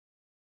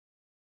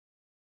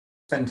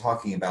been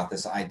talking about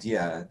this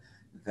idea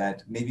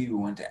that maybe we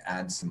want to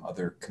add some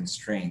other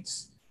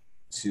constraints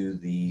to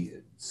the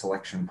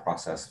selection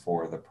process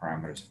for the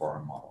parameters for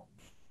our model.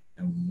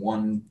 And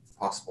one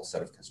possible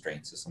set of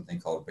constraints is something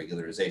called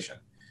regularization.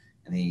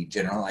 And the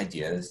general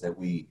idea is that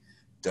we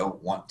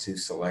don't want to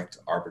select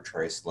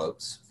arbitrary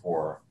slopes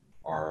for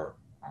our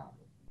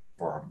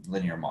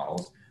linear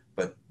models,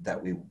 but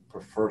that we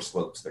prefer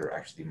slopes that are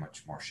actually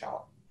much more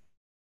shallow.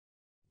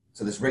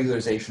 So this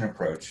regularization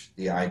approach,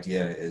 the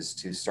idea is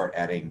to start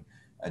adding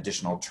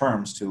additional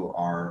terms to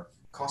our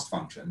cost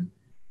function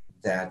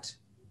that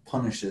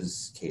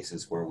punishes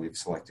cases where we've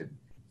selected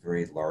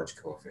very large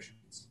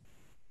coefficients.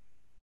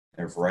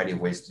 There are a variety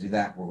of ways to do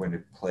that. We're going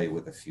to play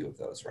with a few of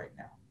those right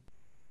now.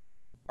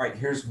 All right,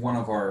 here's one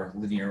of our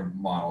linear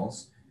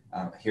models.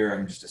 Here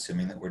I'm just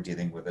assuming that we're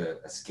dealing with a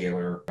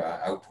scalar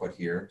output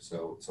here.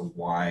 So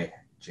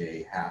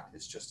yj hat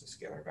is just a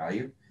scalar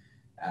value.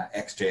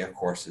 Xj, of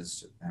course,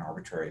 is an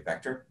arbitrary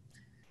vector.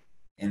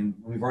 And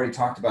we've already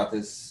talked about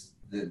this,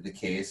 the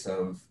case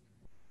of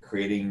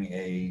creating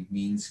a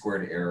mean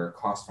squared error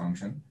cost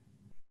function,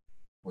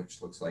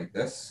 which looks like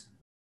this.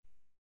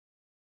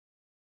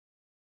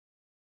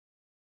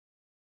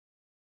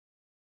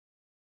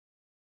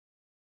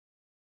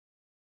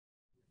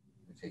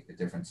 We take the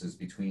differences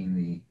between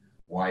the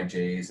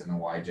yj's and the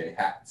yj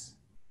hats.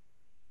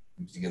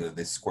 And together,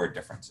 the squared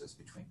differences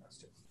between those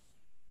two.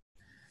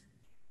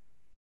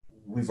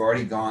 We've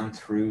already gone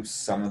through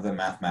some of the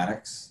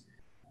mathematics,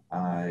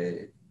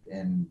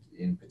 and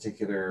in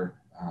particular,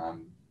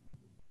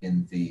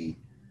 in the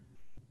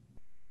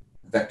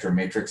vector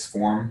matrix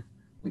form,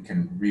 we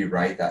can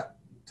rewrite that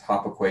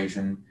top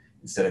equation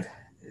instead of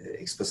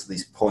explicitly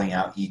pulling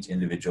out each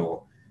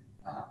individual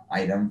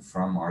item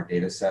from our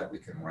data set. We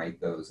can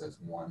write those as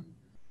one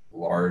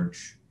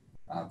large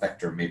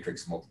vector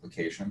matrix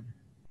multiplication.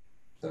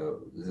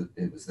 So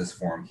it was this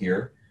form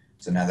here.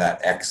 So now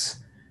that X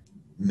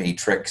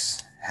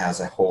matrix has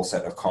a whole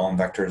set of column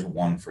vectors,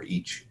 one for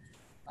each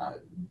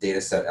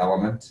data set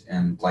element,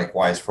 and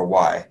likewise for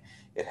Y,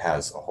 it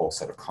has a whole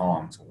set of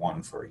columns,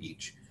 one for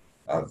each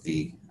of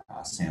the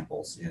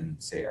samples in,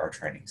 say, our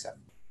training set.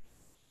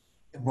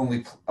 When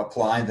we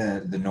apply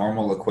the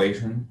normal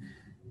equation,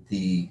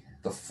 the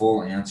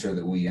full answer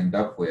that we end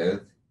up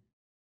with,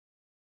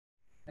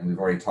 and we've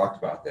already talked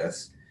about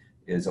this,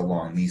 is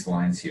along these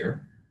lines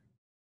here.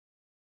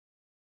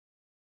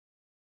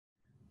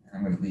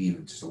 I'm going to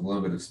leave just a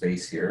little bit of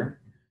space here.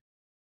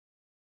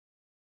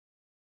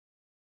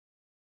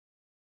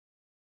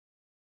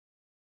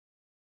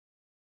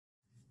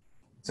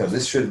 So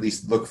this should at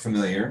least look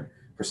familiar.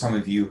 For some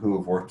of you who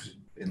have worked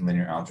in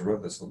linear algebra,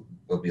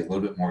 there'll be a little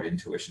bit more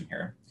intuition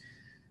here.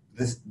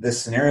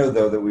 This scenario,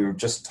 though, that we were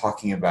just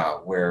talking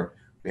about, where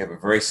we have a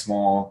very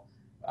small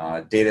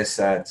data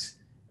set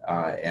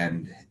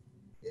and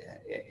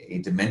a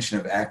dimension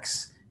of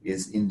X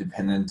is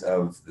independent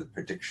of the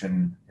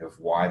prediction of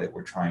Y that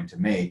we're trying to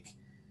make,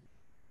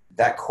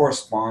 that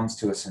corresponds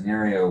to a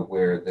scenario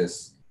where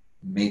this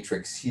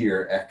matrix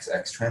here, X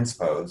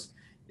transpose,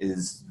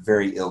 is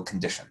very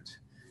ill-conditioned.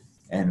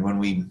 And when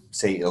we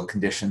say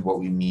ill-conditioned, what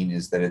we mean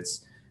is that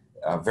it's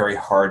very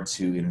hard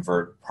to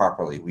invert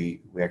properly.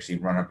 We actually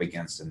run up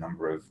against a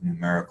number of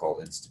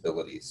numerical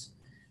instabilities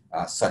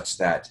such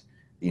that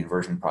the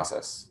inversion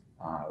process,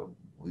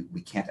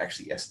 we can't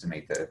actually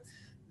estimate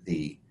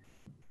the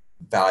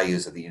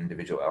values of the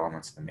individual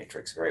elements of the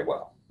matrix very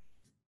well.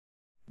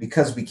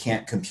 Because we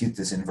can't compute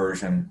this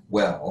inversion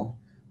well,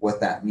 what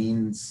that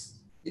means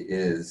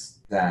is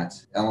that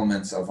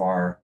elements of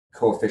our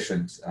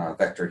coefficient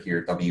vector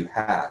here, W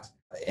hat,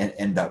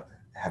 end up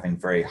having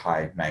very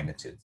high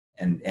magnitude.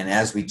 And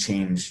as we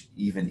change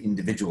even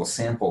individual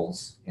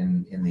samples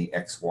in the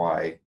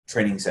XY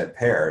training set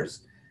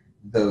pairs,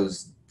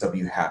 those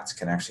W hats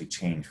can actually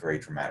change very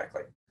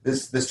dramatically.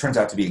 This turns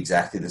out to be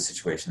exactly the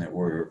situation that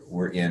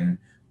we're in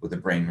with the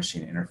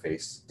brain-machine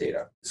interface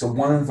data. So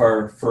one of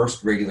our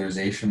first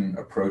regularization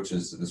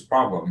approaches to this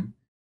problem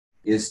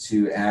is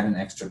to add an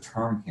extra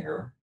term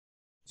here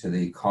to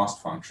the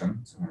cost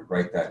function. So I'm going to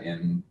write that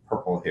in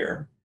purple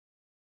here.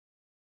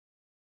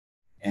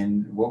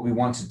 And what we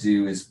want to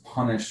do is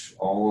punish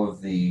all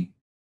of the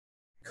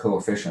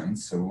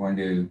coefficients. So we're going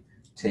to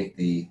take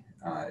the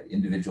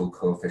individual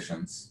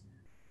coefficients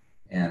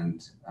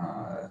and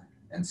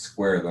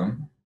square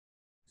them.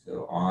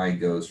 So I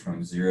goes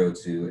from 0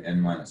 to n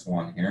minus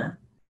 1 here,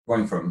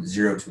 going from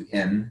 0 to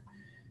n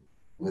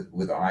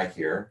with I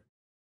here.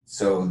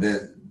 So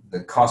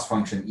the cost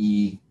function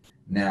E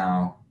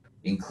now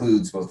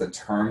includes both a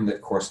term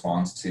that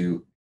corresponds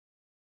to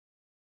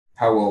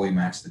how well we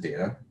match the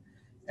data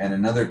and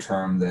another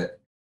term that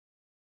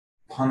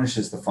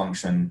punishes the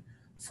function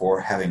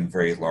for having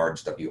very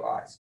large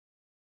WIs.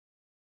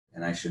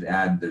 And I should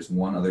add, there's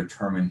one other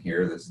term in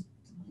here, there's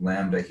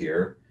lambda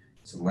here.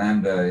 So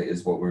lambda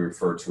is what we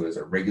refer to as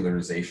a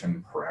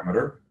regularization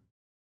parameter.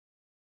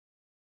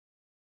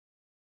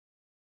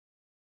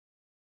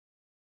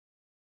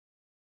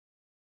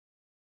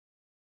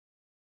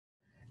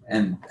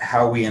 And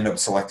how we end up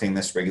selecting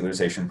this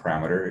regularization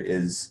parameter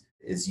is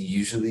is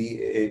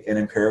usually an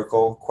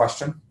empirical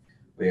question.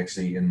 We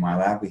actually, in my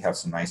lab, we have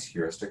some nice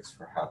heuristics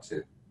for how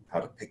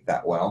to pick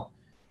that well,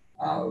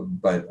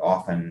 but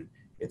often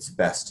it's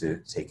best to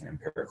take an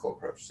empirical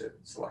approach to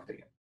selecting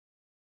it.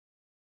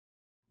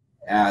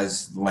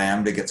 As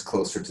lambda gets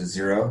closer to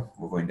 0,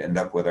 we're going to end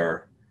up with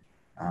our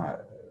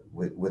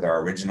with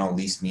our original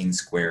least mean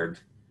squared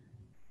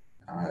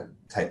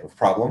type of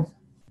problem.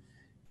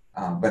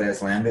 But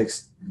as lambda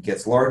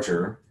gets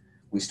larger,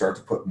 we start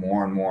to put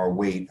more and more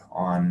weight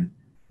on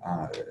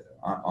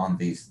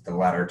the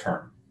latter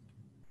term.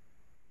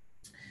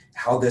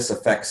 How this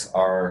affects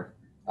our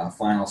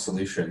final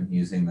solution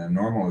using the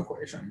normal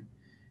equation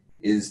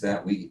is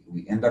that we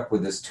end up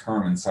with this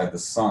term inside the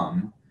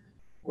sum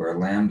where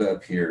lambda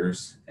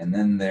appears, and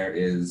then there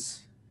is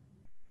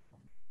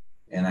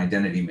an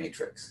identity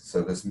matrix.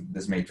 So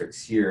this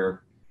matrix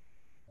here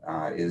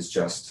is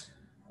just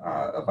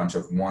a bunch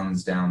of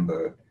ones down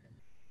the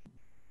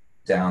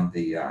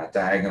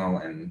diagonal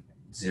and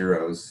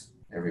zeros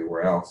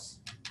everywhere else.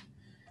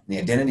 The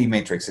identity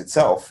matrix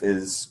itself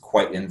is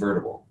quite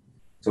invertible.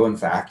 So in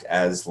fact,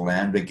 as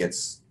lambda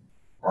gets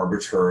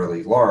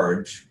arbitrarily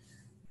large,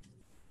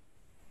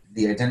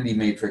 the identity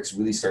matrix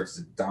really starts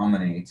to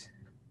dominate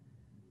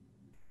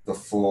the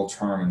full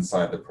term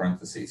inside the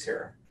parentheses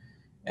here.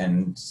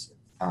 And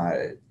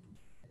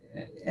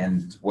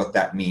what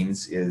that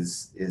means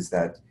is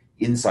that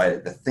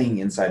inside the thing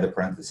inside the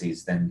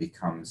parentheses then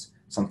becomes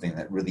something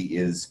that really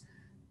is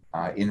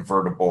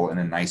invertible in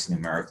a nice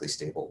numerically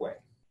stable way.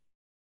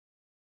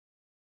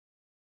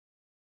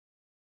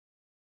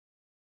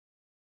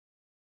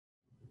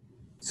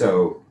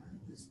 So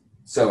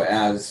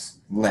as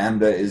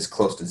lambda is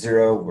close to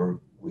 0,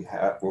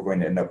 we're going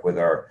to end up with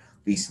our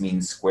least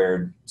mean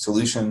squared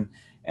solution,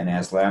 and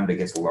as lambda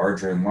gets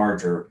larger and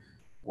larger,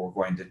 we're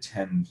going to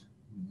tend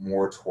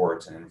more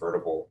towards an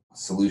invertible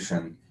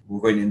solution. We're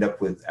going to end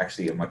up with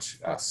actually a much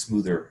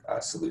smoother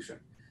solution,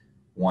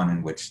 one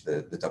in which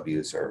the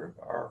W's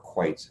are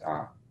quite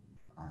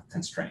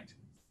constrained.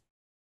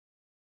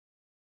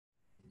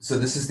 So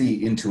this is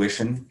the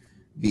intuition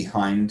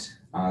behind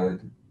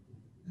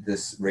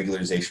this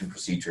regularization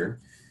procedure.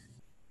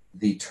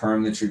 The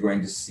term that you're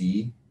going to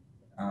see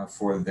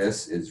for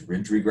this is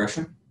ridge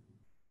regression.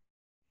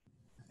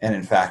 And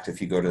in fact,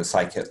 if you go to the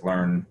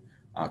scikit-learn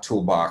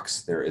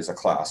toolbox, there is a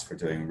class for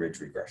doing ridge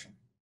regression.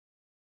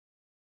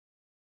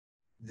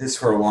 This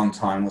for a long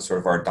time was sort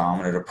of our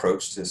dominant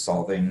approach to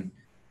solving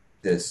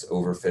this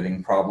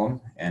overfitting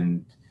problem.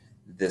 And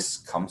this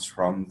comes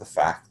from the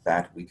fact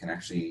that we can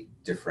actually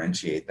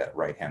differentiate that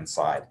right-hand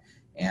side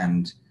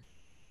and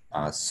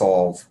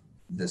solve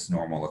this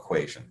normal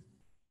equation.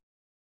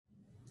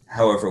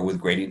 However, with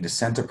gradient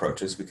descent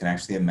approaches, we can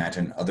actually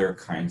imagine other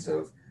kinds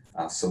of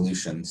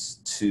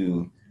solutions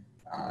to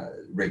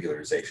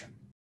regularization.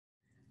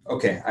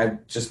 Okay,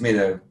 I've just made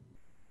a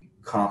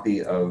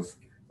copy of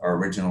our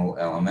original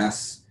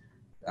LMS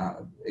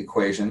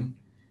equation.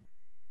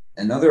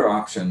 Another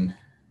option,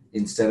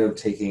 instead of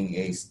taking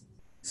a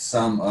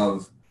sum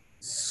of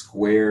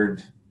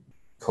squared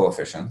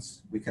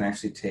coefficients, we can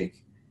actually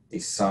take a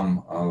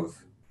sum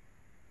of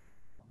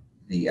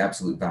the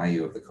absolute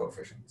value of the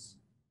coefficients.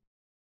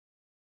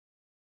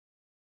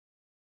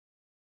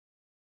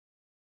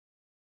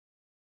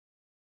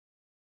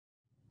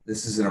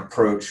 This is an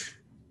approach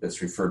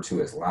that's referred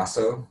to as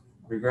lasso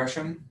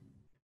regression.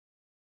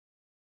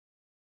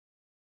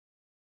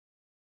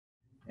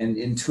 And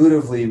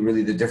intuitively,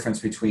 really the difference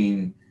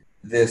between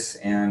this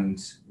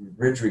and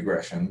ridge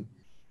regression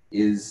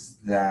is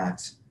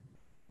that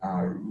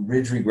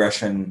ridge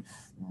regression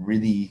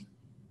really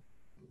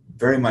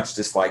very much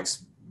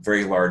dislikes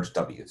very large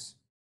W's.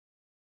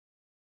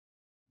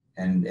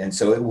 And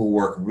so it will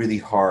work really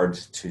hard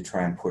to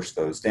try and push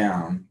those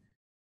down,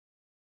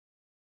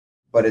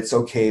 but it's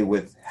okay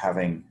with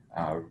having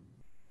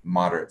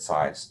moderate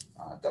sized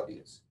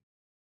W's.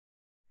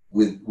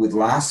 With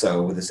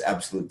lasso, with this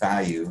absolute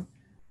value,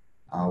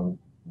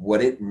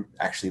 what it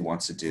actually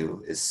wants to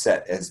do is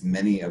set as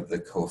many of the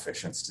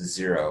coefficients to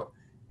 0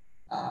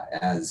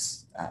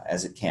 as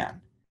it can.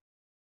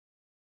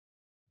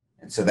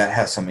 And so that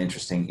has some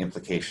interesting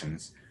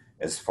implications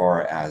as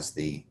far as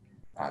the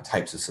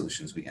types of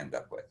solutions we end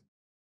up with.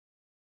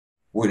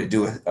 We're going to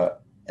do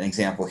an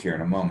example here in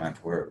a moment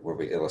where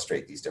we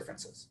illustrate these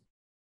differences.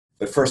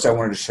 But first, I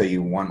wanted to show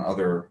you one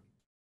other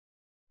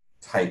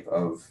type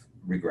of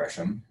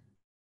regression.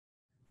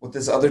 What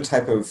this other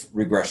type of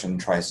regression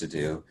tries to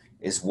do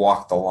is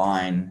walk the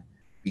line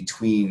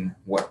between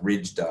what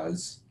ridge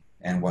does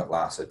and what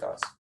lasso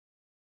does.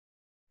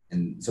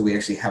 And so we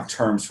actually have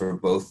terms for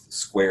both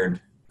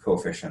squared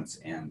coefficients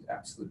and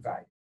absolute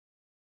value.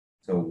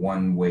 So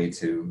one way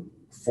to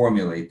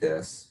formulate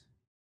this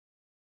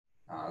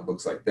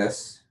looks like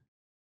this.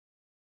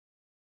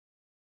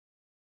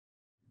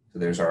 So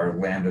there's our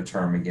lambda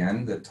term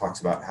again that talks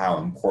about how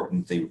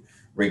important the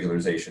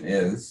regularization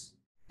is.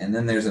 And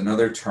then there's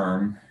another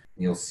term,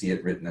 you'll see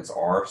it written as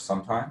R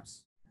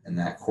sometimes, and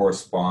that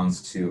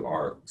corresponds to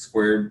our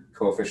squared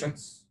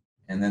coefficients.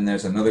 And then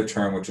there's another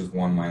term which is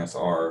 1 minus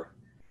R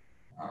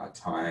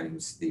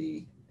times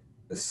the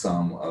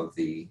sum of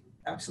the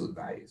absolute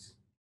values.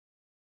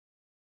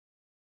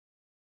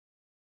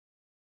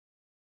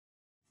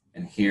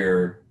 And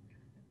here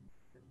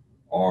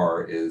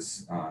R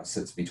is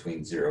sits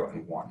between 0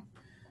 and 1.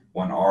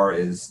 When R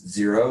is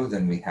 0,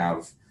 then we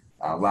have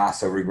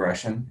lasso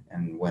regression,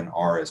 and when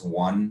R is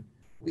 1,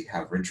 we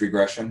have ridge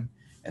regression,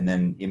 and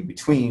then in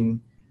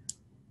between,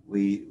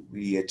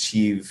 we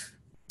achieve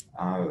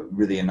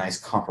really a nice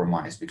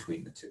compromise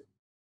between the two.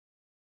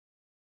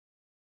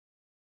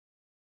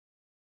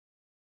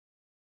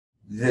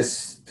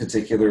 This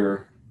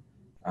particular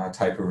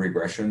type of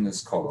regression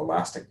is called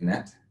elastic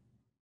net.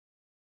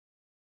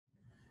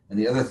 And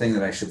the other thing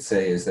that I should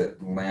say is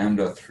that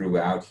lambda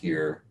throughout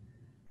here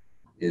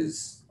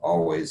is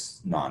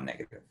always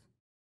non-negative,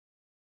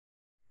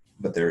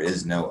 but there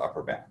is no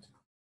upper bound.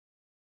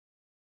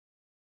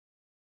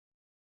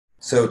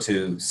 So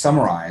to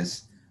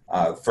summarize,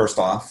 first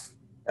off,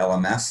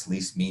 LMS,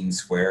 least mean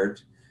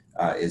squared,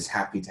 is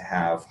happy to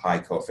have high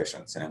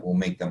coefficients, and it will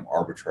make them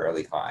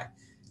arbitrarily high,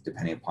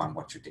 depending upon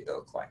what your data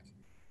look like.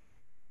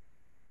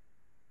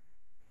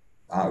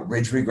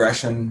 Ridge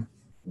regression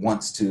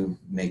wants to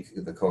make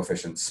the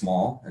coefficient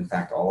small. In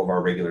fact, all of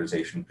our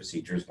regularization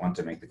procedures want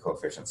to make the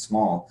coefficient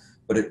small,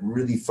 but it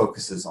really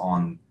focuses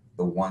on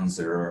the ones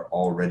that are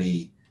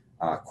already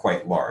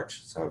quite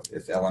large. So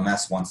if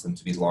LMS wants them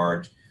to be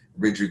large,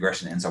 ridge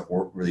regression ends up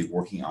really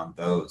working on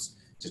those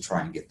to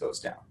try and get those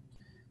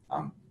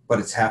down. But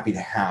it's happy to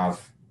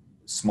have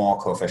small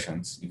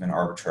coefficients, even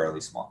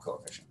arbitrarily small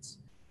coefficients.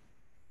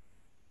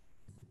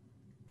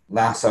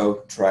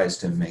 Lasso tries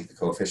to make the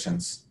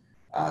coefficients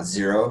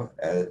 0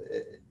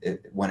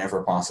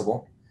 whenever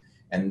possible.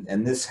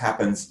 And this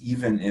happens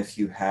even if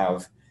you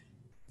have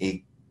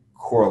a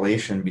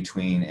correlation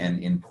between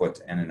an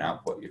input and an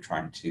output you're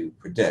trying to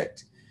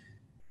predict.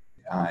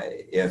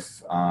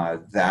 If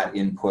that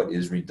input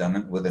is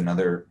redundant with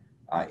another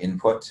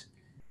input,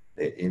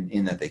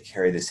 in that they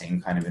carry the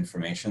same kind of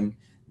information,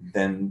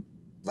 then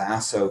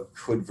lasso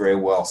could very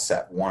well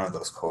set one of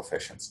those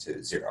coefficients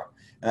to 0.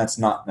 And that's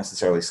not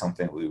necessarily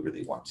something we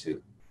really want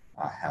to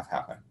have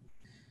happen.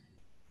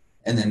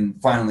 And then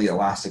finally,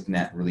 elastic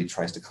net really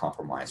tries to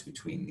compromise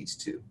between these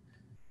two.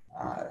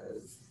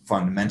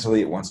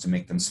 Fundamentally, it wants to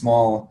make them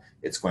small.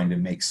 It's going to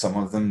make some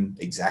of them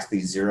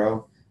exactly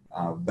 0,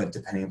 but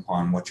depending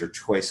upon what your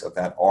choice of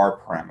that R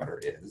parameter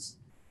is,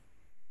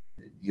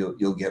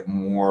 you'll get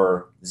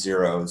more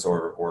zeros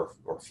or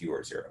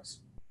fewer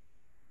zeros.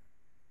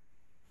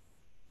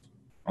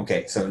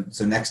 Okay, so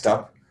next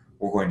up,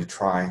 we're going to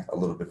try a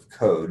little bit of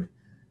code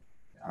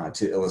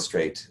to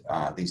illustrate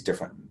these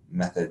different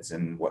methods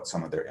and what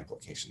some of their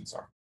implications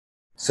are.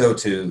 So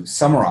to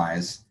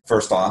summarize,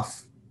 first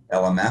off,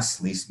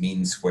 LMS, least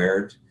mean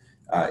squared,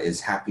 is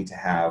happy to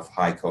have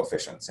high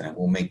coefficients, and it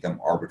will make them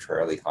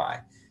arbitrarily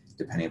high,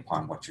 depending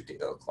upon what your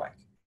data look like.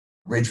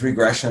 Ridge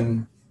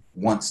regression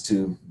wants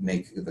to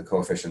make the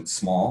coefficient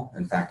small.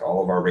 In fact,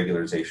 all of our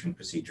regularization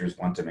procedures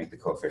want to make the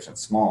coefficient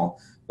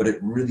small, but it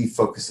really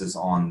focuses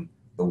on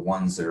the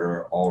ones that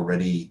are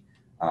already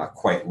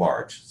quite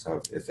large.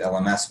 So if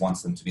LMS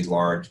wants them to be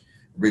large,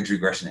 ridge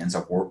regression ends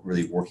up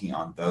really working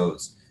on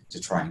those to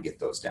try and get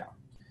those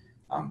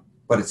down.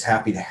 But it's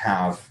happy to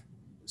have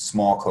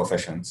small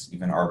coefficients,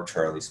 even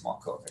arbitrarily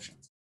small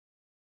coefficients.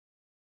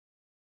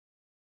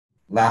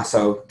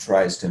 Lasso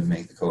tries to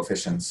make the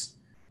coefficients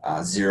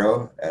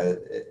 0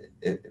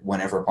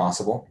 whenever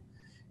possible.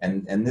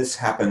 And this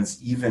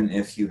happens even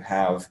if you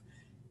have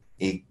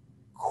a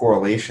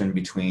correlation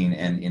between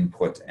an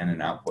input and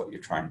an output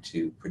you're trying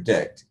to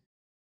predict.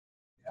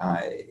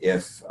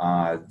 If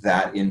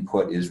that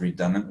input is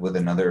redundant with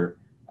another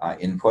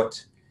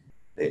input,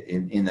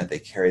 in that they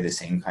carry the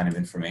same kind of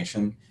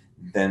information,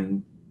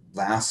 then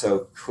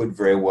lasso could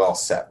very well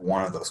set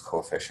one of those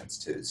coefficients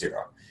to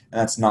 0. And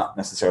that's not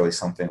necessarily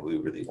something we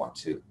really want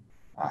to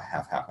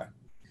have happen.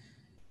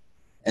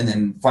 And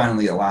then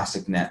finally,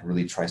 elastic net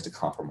really tries to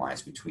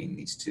compromise between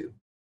these two.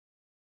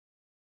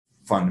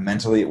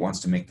 Fundamentally, it wants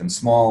to make them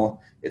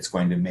small. It's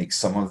going to make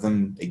some of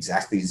them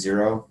exactly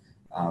 0,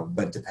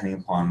 but depending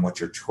upon what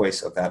your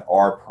choice of that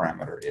R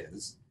parameter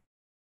is,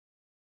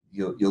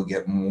 you'll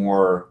get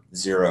more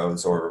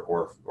zeros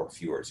or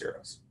fewer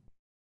zeros.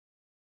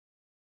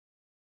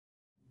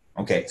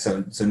 Okay,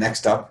 so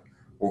next up,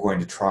 we're going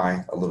to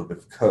try a little bit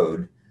of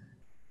code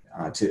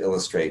to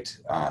illustrate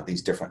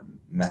these different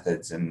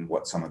methods and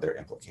what some of their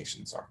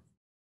implications are.